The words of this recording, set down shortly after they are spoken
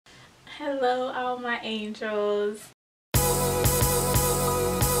Hello all my angels.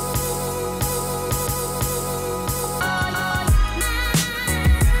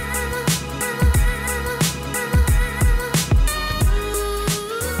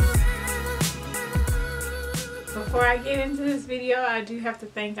 Before I get into this video, I do have to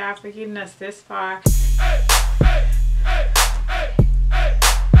thank God for getting us this far.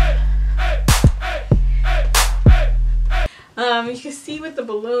 You can see with the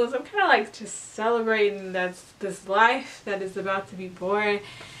balloons, I'm kind of like just celebrating this life that is about to be born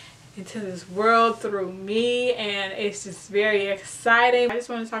into this world through me, and it's just very exciting. I just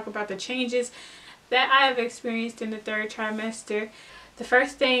want to talk about the changes that I have experienced in the third trimester. The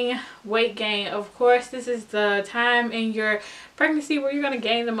first thing, weight gain. Of course, this is the time in your pregnancy where you're going to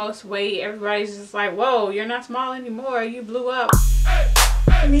gain the most weight. Everybody's just like, whoa, you're not small anymore, you blew up.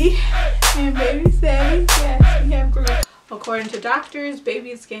 Me and MommaSavvy, yes, we have grown. According to doctors,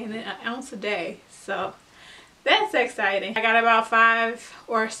 baby is gaining an ounce a day, so that's exciting. I got about 5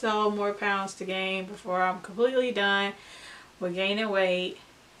 or so more pounds to gain before I'm completely done with gaining weight,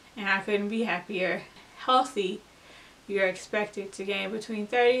 and I couldn't be happier. Healthy, you're expected to gain between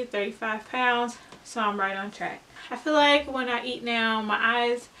 30 to 35 pounds, so I'm right on track. I feel like when I eat now, my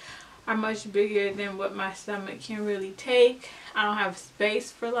eyes are much bigger than what my stomach can really take. I don't have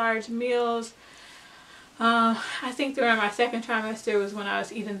space for large meals. I think during my second trimester was when I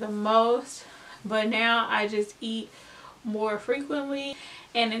was eating the most, but now I just eat more frequently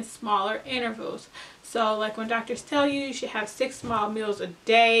and in smaller intervals. So like when doctors tell you you should have 6 small meals a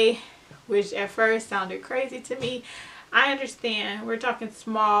day, which at first sounded crazy to me, I understand. We're talking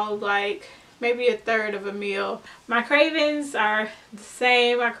small, like maybe a third of a meal. My cravings are the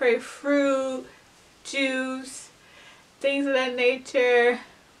same. I crave fruit, juice, things of that nature,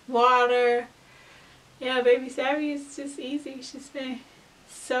 water. Yeah, MommaSavvy is just easy. She's been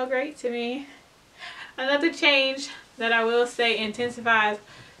so great to me. Another change that I will say intensifies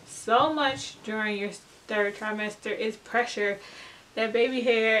so much during your third trimester is pressure. That baby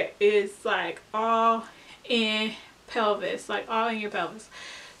hair is like all in pelvis, like all in your pelvis.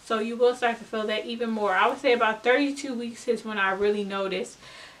 So you will start to feel that even more. I would say about 32 weeks is when I really noticed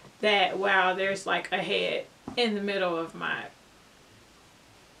that, wow, there's like a head in the middle of my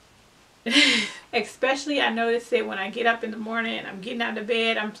especially I notice it when I get up in the morning and I'm getting out of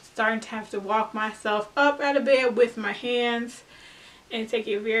bed. I'm starting to have to walk myself up out of bed with my hands and take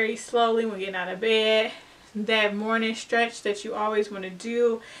it very slowly when getting out of bed. That morning stretch that you always want to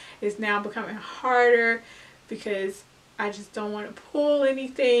do is now becoming harder because I just don't want to pull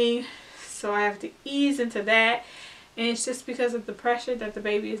anything, so I have to ease into that. And it's just because of the pressure that the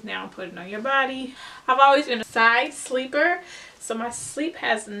baby is now putting on your body. I've always been a side sleeper, so my sleep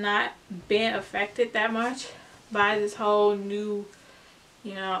has not been affected that much by this whole new,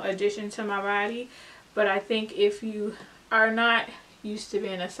 addition to my body. But I think if you are not used to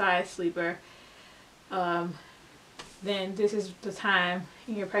being a side sleeper, then this is the time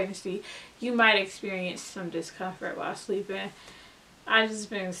in your pregnancy you might experience some discomfort while sleeping. I just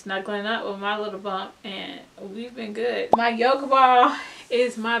been snuggling up with my little bump and we've been good. My yoga ball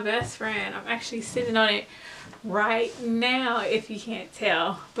is my best friend. I'm actually sitting on it right now if you can't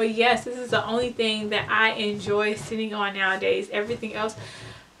tell. But yes, this is the only thing that I enjoy sitting on nowadays. Everything else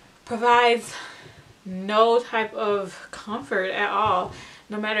provides no type of comfort at all.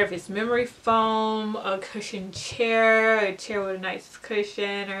 No matter if it's memory foam, a cushioned chair, a chair with a nice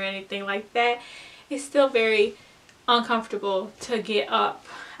cushion or anything like that, it's still very uncomfortable to get up.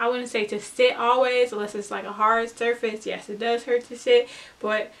 I wouldn't say to sit always unless it's like a hard surface. Yes, it does hurt to sit,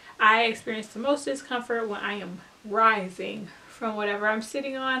 but I experience the most discomfort when I am rising from whatever I'm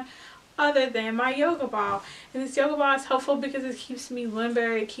sitting on other than my yoga ball. And this yoga ball is helpful because it keeps me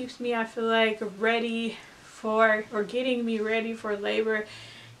limber. It keeps me, I feel like, ready for, or getting me ready for labor,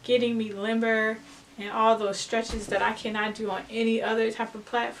 getting me limber. And all those stretches that I cannot do on any other type of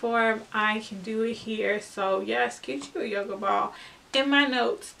platform, I can do it here. So yes, get you a yoga ball. In my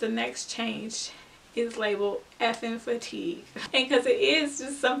notes, the next change is labeled effing fatigue. And because it is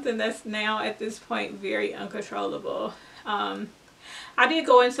just something that's now at this point very uncontrollable. I did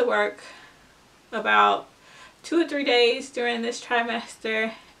go into work about 2 or 3 days during this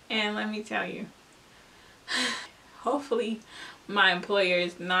trimester, and let me tell you, hopefully my employer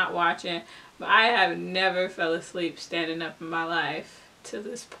is not watching, but I have never fell asleep standing up in my life to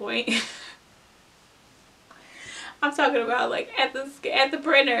this point. I'm talking about like at the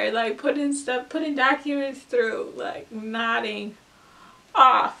printer, like putting documents through, like nodding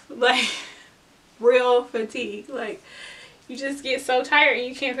off, like real fatigue. Like you just get so tired and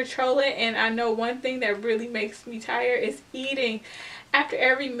you can't control it. And I know one thing that really makes me tired is eating. after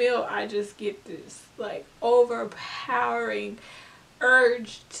every meal I just get this like overpowering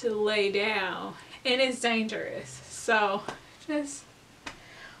urge to lay down, and it's dangerous. So just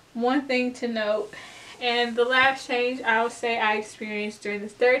one thing to note. And the last change I would say I experienced during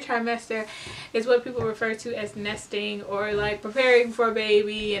this 3rd trimester is what people refer to as nesting, or like preparing for a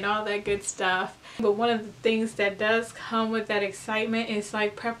baby and all that good stuff. But one of the things that does come with that excitement is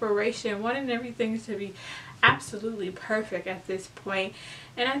like preparation, wanting everything to be absolutely perfect at this point.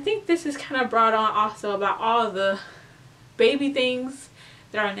 And I think this is kind of brought on also about all the baby things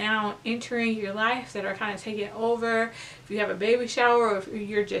that are now entering your life, that are kind of taking over. If you have a baby shower, or if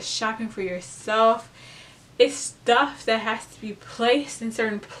you're just shopping for yourself, it's stuff that has to be placed in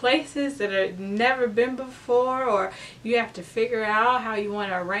certain places that have never been before, or you have to figure out how you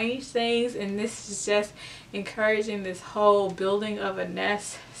want to arrange things. And this is just encouraging this whole building of a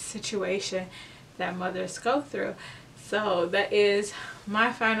nest situation that mothers go through. So that is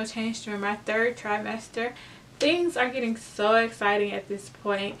my final change during my 3rd trimester. Things are getting so exciting at this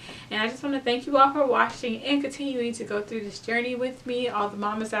point, and I just want to thank you all for watching and continuing to go through this journey with me. All the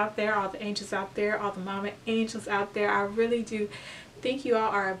mamas out there, all the angels out there, all the mama angels out there, I really do think you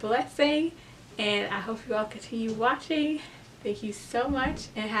all are a blessing, and I hope you all continue watching. Thank you so much,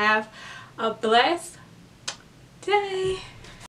 and have a blessed day.